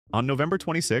On November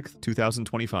 26,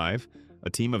 2025, a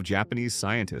team of Japanese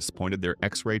scientists pointed their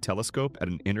X-ray telescope at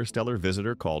an interstellar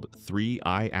visitor called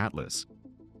 3I Atlas.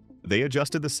 They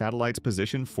adjusted the satellite's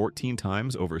position 14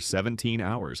 times over 17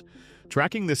 hours,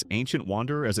 tracking this ancient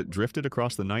wanderer as it drifted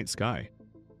across the night sky.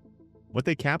 What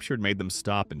they captured made them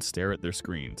stop and stare at their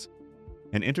screens.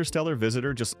 An interstellar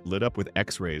visitor just lit up with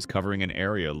X-rays covering an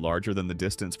area larger than the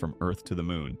distance from Earth to the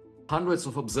Moon. Hundreds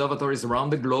of observatories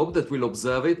around the globe that will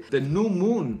observe it. The new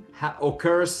moon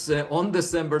occurs on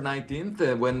December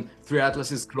 19th when 3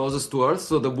 Atlas is closest to Earth,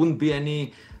 so there wouldn't be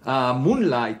any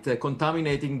moonlight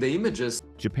contaminating the images.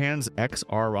 Japan's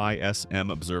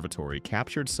XRISM observatory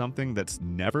captured something that's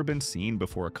never been seen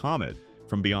before: a comet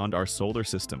from beyond our solar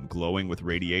system glowing with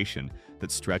radiation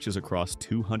that stretches across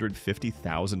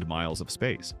 250,000 miles of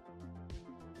space.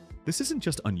 This isn't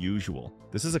just unusual,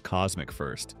 this is a cosmic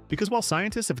first. Because while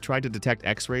scientists have tried to detect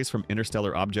X-rays from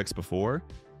interstellar objects before,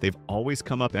 they've always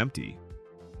come up empty.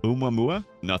 Oumuamua?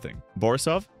 Nothing.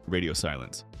 Borisov? Radio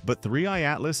silence. But 3I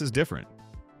Atlas is different.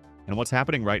 And what's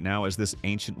happening right now as this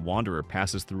ancient wanderer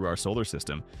passes through our solar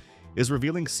system is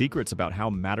revealing secrets about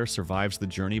how matter survives the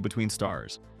journey between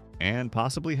stars, and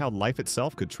possibly how life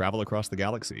itself could travel across the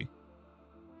galaxy.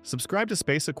 Subscribe to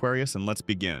Space Aquarius and let's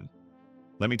begin.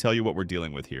 Let me tell you what we're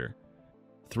dealing with here.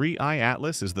 3I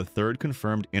Atlas is the third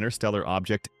confirmed interstellar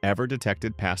object ever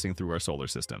detected passing through our solar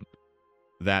system.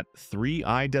 That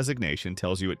 3I designation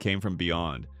tells you it came from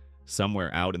beyond,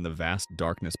 somewhere out in the vast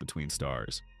darkness between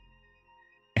stars.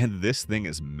 And this thing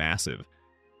is massive.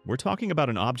 We're talking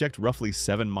about an object roughly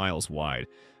 7 miles wide,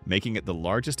 making it the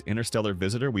largest interstellar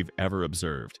visitor we've ever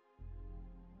observed.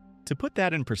 To put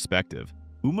that in perspective,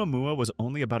 Oumuamua was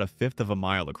only about 1/5 of a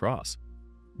mile across.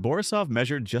 Borisov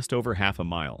measured just over half a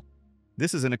mile.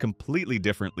 This is in a completely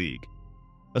different league.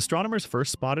 Astronomers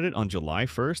first spotted it on July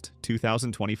 1st,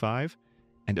 2025,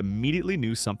 and immediately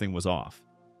knew something was off.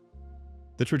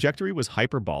 The trajectory was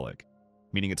hyperbolic,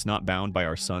 meaning it's not bound by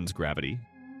our sun's gravity.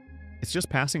 It's just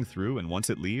passing through, and once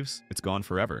it leaves, it's gone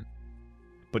forever.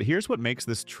 But here's what makes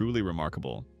this truly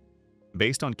remarkable.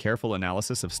 Based on careful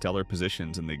analysis of stellar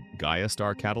positions in the Gaia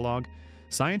star catalog,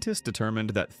 scientists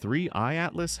determined that 3I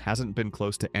Atlas hasn't been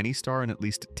close to any star in at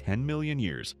least 10 million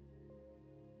years.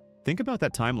 Think about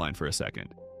that timeline for a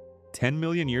second. 10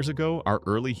 million years ago, our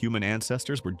early human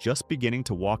ancestors were just beginning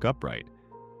to walk upright,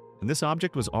 and this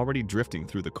object was already drifting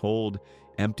through the cold,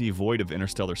 empty void of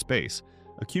interstellar space,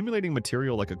 accumulating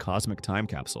material like a cosmic time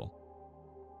capsule.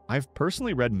 I've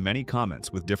personally read many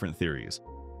comments with different theories,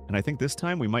 and I think this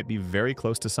time we might be very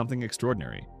close to something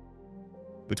extraordinary.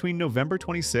 Between November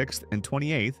 26th and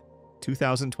 28th,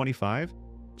 2025,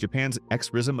 Japan's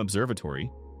XRISM Observatory,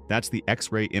 that's the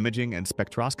X-ray imaging and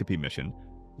spectroscopy mission,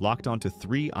 locked onto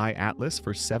 3I Atlas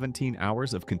for 17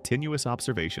 hours of continuous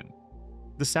observation.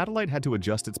 The satellite had to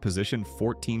adjust its position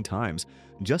 14 times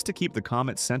just to keep the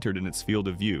comet centered in its field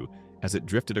of view as it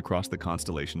drifted across the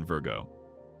constellation Virgo.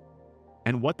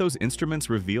 And what those instruments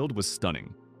revealed was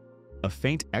stunning. A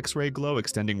faint X-ray glow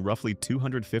extending roughly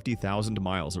 250,000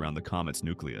 miles around the comet's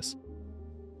nucleus.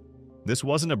 This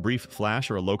wasn't a brief flash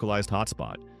or a localized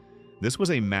hotspot. This was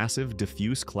a massive,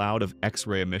 diffuse cloud of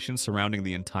X-ray emission surrounding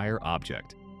the entire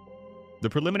object. The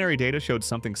preliminary data showed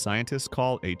something scientists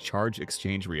call a charge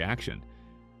exchange reaction,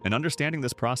 and understanding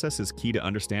this process is key to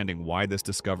understanding why this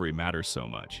discovery matters so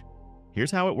much. Here's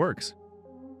how it works.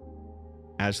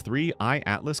 As 3I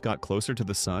Atlas got closer to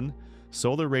the Sun,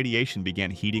 solar radiation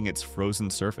began heating its frozen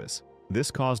surface.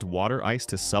 This caused water ice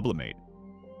to sublimate.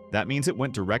 That means it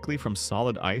went directly from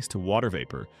solid ice to water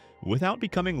vapor without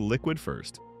becoming liquid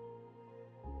first.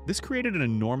 This created an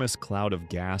enormous cloud of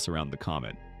gas around the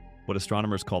comet, what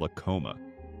astronomers call a coma.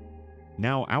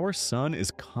 Now, our sun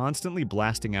is constantly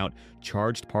blasting out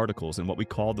charged particles in what we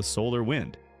call the solar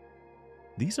wind.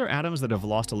 These are atoms that have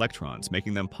lost electrons,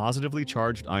 making them positively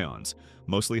charged ions,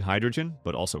 mostly hydrogen,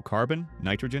 but also carbon,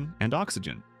 nitrogen, and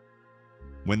oxygen.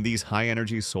 When these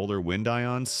high-energy solar wind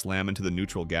ions slam into the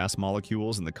neutral gas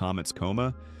molecules in the comet's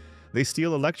coma, they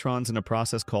steal electrons in a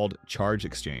process called charge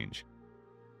exchange.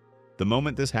 The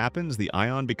moment this happens, the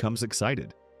ion becomes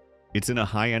excited. It's in a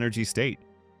high-energy state.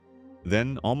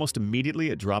 Then, almost immediately,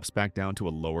 it drops back down to a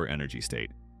lower energy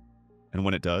state. And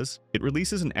when it does, it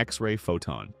releases an X-ray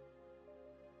photon.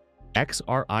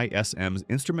 XRISM's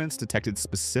instruments detected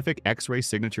specific X-ray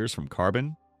signatures from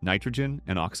carbon, nitrogen,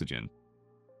 and oxygen.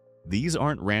 These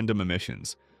aren't random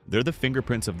emissions. They're the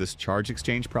fingerprints of this charge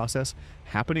exchange process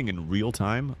happening in real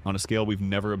time on a scale we've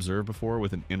never observed before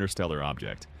with an interstellar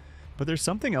object. But there's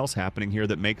something else happening here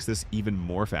that makes this even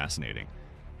more fascinating.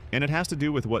 And it has to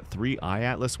do with what 3I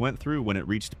Atlas went through when it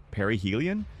reached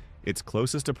perihelion, its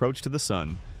closest approach to the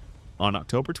Sun, on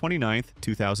October 29,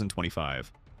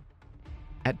 2025.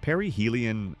 At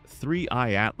perihelion,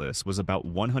 3I Atlas was about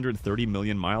 130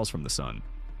 million miles from the Sun.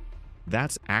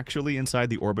 That's actually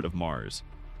inside the orbit of Mars.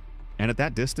 And at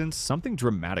that distance, something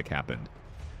dramatic happened.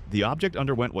 The object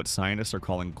underwent what scientists are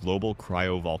calling global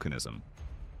cryovolcanism.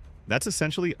 That's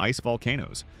essentially ice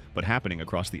volcanoes, but happening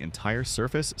across the entire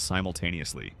surface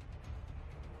simultaneously.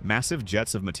 Massive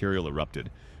jets of material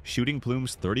erupted, shooting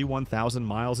plumes 31,000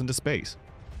 miles into space.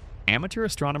 Amateur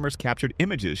astronomers captured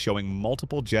images showing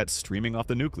multiple jets streaming off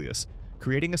the nucleus,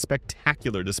 creating a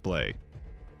spectacular display.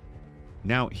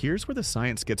 Now, here's where the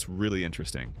science gets really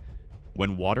interesting.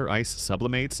 When water ice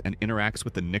sublimates and interacts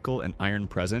with the nickel and iron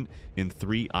present in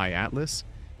 3I Atlas,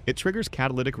 it triggers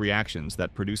catalytic reactions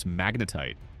that produce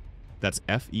magnetite. That's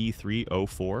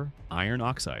Fe3O4 iron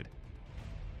oxide.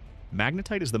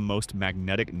 Magnetite is the most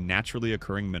magnetic naturally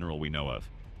occurring mineral we know of.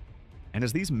 And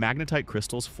as these magnetite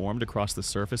crystals formed across the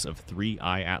surface of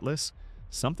 3I Atlas,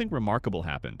 something remarkable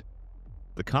happened.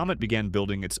 The comet began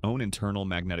building its own internal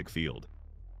magnetic field.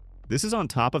 This is on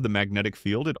top of the magnetic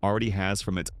field it already has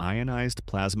from its ionized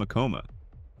plasma coma.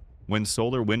 When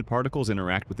solar wind particles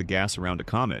interact with the gas around a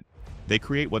comet, they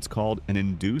create what's called an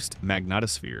induced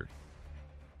magnetosphere.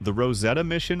 The Rosetta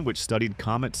mission, which studied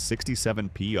Comet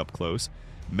 67P up close,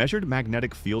 measured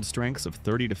magnetic field strengths of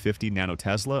 30 to 50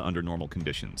 nanotesla under normal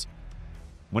conditions.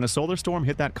 When a solar storm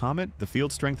hit that comet, the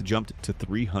field strength jumped to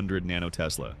 300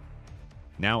 nanotesla.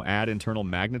 Now add internal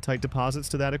magnetite deposits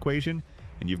to that equation,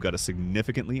 and you've got a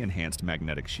significantly enhanced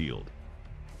magnetic shield.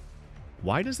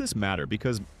 Why does this matter?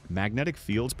 Because magnetic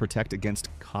fields protect against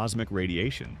cosmic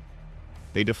radiation.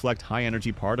 They deflect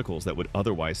high-energy particles that would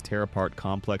otherwise tear apart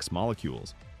complex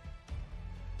molecules.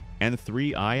 And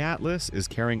 3I Atlas is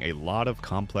carrying a lot of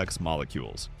complex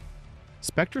molecules.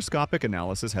 Spectroscopic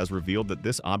analysis has revealed that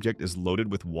this object is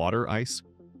loaded with water ice,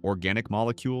 organic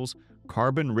molecules,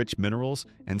 carbon-rich minerals,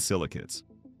 and silicates.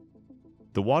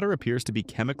 The water appears to be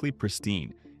chemically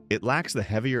pristine. It lacks the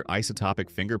heavier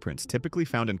isotopic fingerprints typically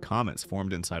found in comets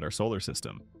formed inside our solar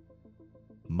system.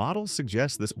 Models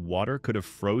suggest this water could have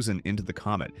frozen into the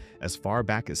comet as far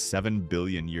back as 7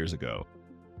 billion years ago.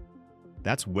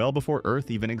 That's well before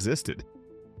Earth even existed.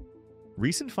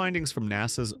 Recent findings from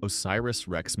NASA's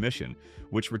OSIRIS-REx mission,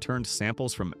 which returned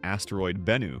samples from asteroid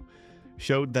Bennu,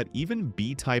 showed that even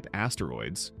B-type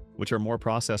asteroids, which are more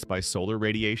processed by solar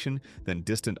radiation than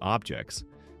distant objects,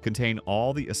 contain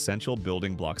all the essential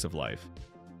building blocks of life.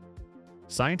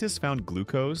 Scientists found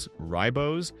glucose,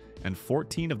 ribose, and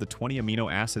 14 of the 20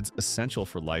 amino acids essential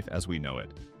for life as we know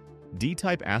it.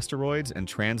 D-type asteroids and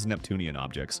trans-Neptunian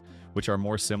objects, which are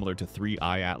more similar to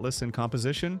 3I Atlas in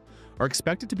composition, are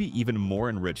expected to be even more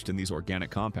enriched in these organic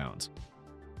compounds.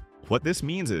 What this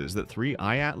means is that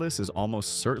 3I Atlas is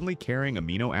almost certainly carrying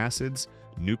amino acids,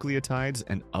 nucleotides,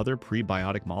 and other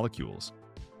prebiotic molecules.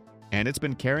 And it's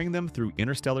been carrying them through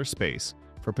interstellar space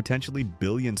for potentially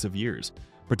billions of years,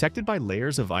 protected by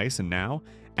layers of ice, and now,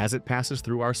 as it passes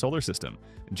through our solar system,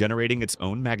 generating its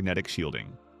own magnetic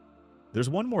shielding. There's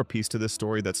one more piece to this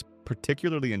story that's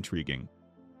particularly intriguing.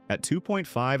 At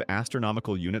 2.5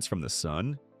 astronomical units from the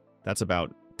Sun, that's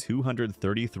about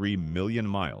 233 million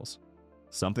miles,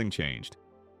 something changed.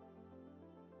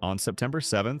 On September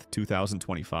 7,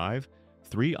 2025,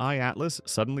 3I Atlas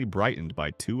suddenly brightened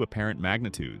by 2 apparent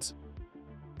magnitudes.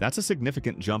 That's a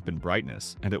significant jump in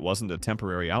brightness, and it wasn't a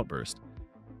temporary outburst.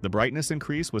 The brightness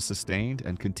increase was sustained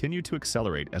and continued to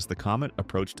accelerate as the comet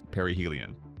approached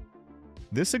perihelion.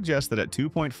 This suggests that at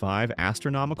 2.5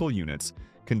 astronomical units,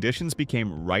 conditions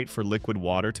became right for liquid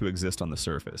water to exist on the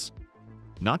surface.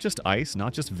 Not just ice,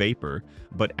 not just vapor,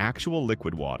 but actual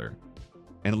liquid water.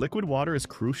 And liquid water is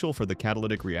crucial for the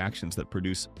catalytic reactions that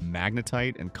produce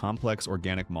magnetite and complex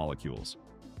organic molecules.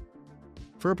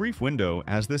 For a brief window,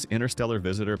 as this interstellar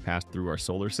visitor passed through our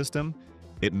solar system,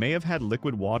 it may have had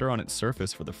liquid water on its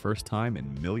surface for the first time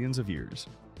in millions of years.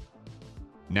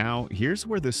 Now, here's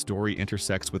where this story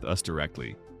intersects with us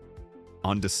directly.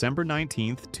 On December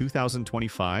 19,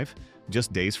 2025,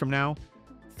 just days from now,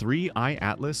 3I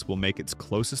Atlas will make its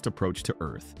closest approach to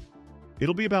Earth.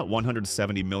 It'll be about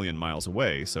 170 million miles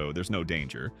away, so there's no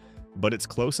danger, but it's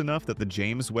close enough that the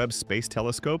James Webb Space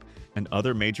Telescope and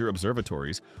other major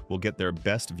observatories will get their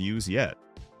best views yet.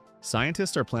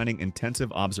 Scientists are planning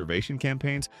intensive observation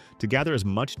campaigns to gather as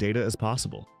much data as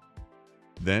possible.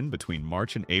 Then, between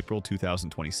March and April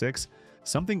 2026,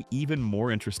 something even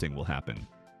more interesting will happen.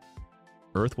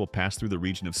 Earth will pass through the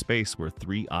region of space where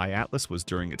 3I Atlas was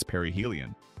during its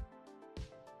perihelion.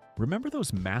 Remember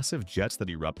those massive jets that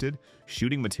erupted,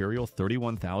 shooting material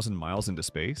 31,000 miles into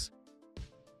space?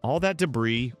 All that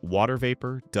debris, water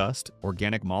vapor, dust,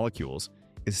 organic molecules,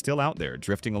 is still out there,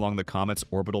 drifting along the comet's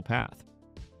orbital path.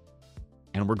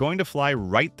 And we're going to fly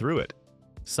right through it.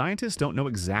 Scientists don't know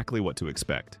exactly what to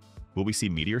expect. Will we see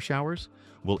meteor showers?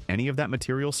 Will any of that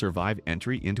material survive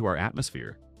entry into our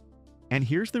atmosphere? And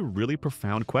here's the really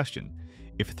profound question.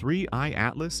 If 3I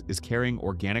Atlas is carrying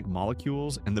organic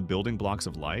molecules and the building blocks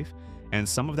of life, and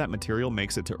some of that material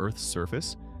makes it to Earth's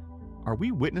surface, are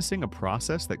we witnessing a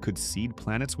process that could seed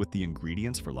planets with the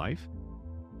ingredients for life?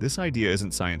 This idea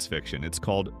isn't science fiction, it's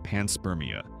called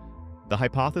panspermia. The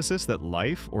hypothesis that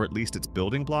life, or at least its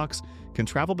building blocks, can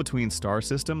travel between star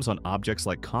systems on objects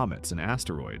like comets and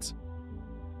asteroids.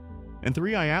 And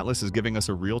 3I Atlas is giving us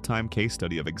a real-time case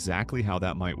study of exactly how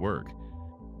that might work.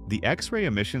 The X-ray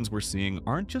emissions we're seeing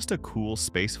aren't just a cool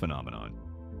space phenomenon.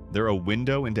 They're a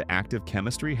window into active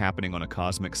chemistry happening on a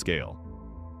cosmic scale.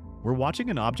 We're watching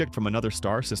an object from another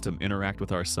star system interact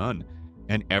with our sun,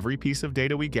 and every piece of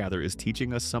data we gather is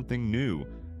teaching us something new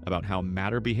about how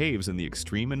matter behaves in the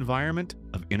extreme environment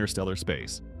of interstellar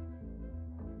space.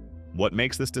 What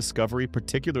makes this discovery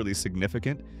particularly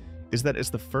significant is that it's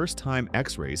the first time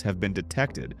X-rays have been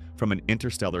detected from an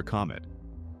interstellar comet.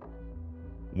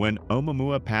 When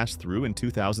Oumuamua passed through in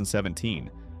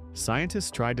 2017, scientists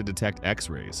tried to detect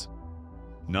X-rays.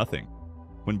 Nothing.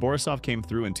 When Borisov came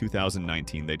through in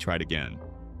 2019, they tried again.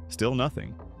 Still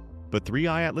nothing. But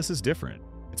 3I Atlas is different.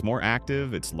 It's more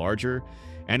active, it's larger,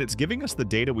 and it's giving us the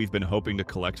data we've been hoping to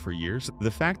collect for years. The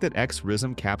fact that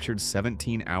XRISM captured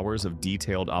 17 hours of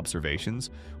detailed observations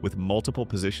with multiple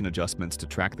position adjustments to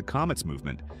track the comet's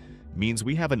movement means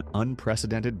we have an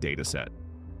unprecedented data set.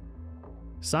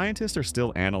 Scientists are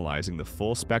still analyzing the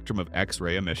full spectrum of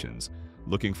X-ray emissions,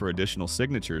 looking for additional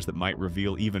signatures that might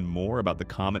reveal even more about the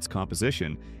comet's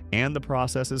composition and the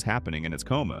processes happening in its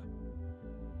coma.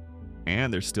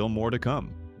 And there's still more to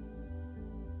come.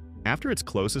 After its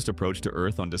closest approach to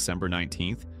Earth on December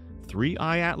 19th,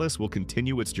 3I Atlas will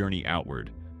continue its journey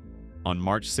outward. On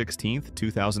March 16,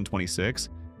 2026,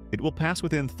 it will pass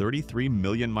within 33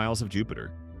 million miles of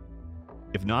Jupiter.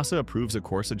 If NASA approves a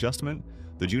course adjustment,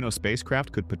 the Juno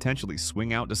spacecraft could potentially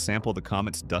swing out to sample the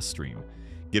comet's dust stream,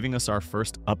 giving us our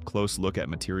first up-close look at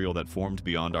material that formed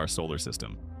beyond our solar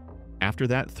system. After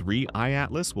that, 3I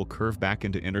Atlas will curve back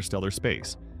into interstellar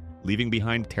space, leaving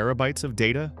behind terabytes of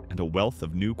data and a wealth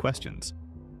of new questions.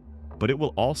 But it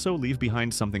will also leave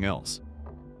behind something else: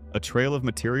 a trail of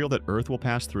material that Earth will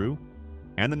pass through,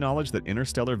 and the knowledge that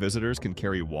interstellar visitors can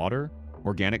carry water,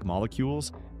 organic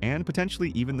molecules, and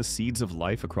potentially even the seeds of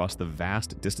life across the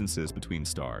vast distances between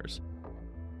stars.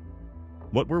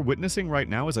 What we're witnessing right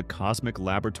now is a cosmic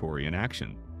laboratory in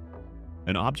action.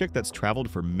 An object that's traveled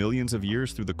for millions of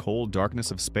years through the cold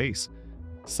darkness of space,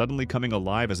 suddenly coming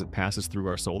alive as it passes through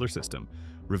our solar system,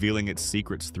 revealing its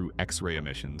secrets through X-ray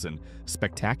emissions and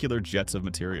spectacular jets of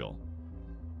material.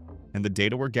 And the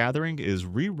data we're gathering is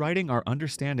rewriting our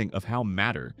understanding of how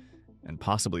matter, and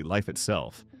possibly life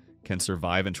itself, can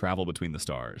survive and travel between the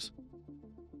stars.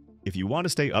 If you want to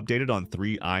stay updated on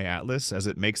 3I Atlas as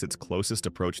it makes its closest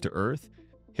approach to Earth,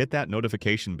 hit that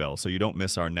notification bell so you don't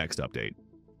miss our next update.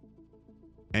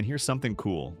 And here's something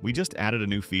cool. We just added a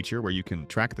new feature where you can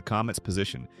track the comet's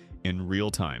position in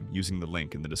real time using the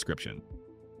link in the description.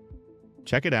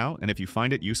 Check it out, and if you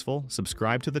find it useful,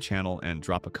 subscribe to the channel and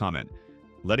drop a comment,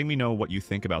 letting me know what you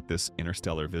think about this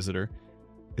interstellar visitor.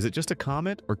 Is it just a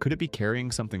comet, or could it be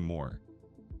carrying something more?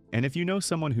 And if you know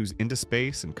someone who's into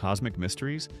space and cosmic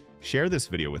mysteries, share this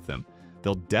video with them.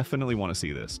 They'll definitely want to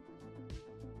see this.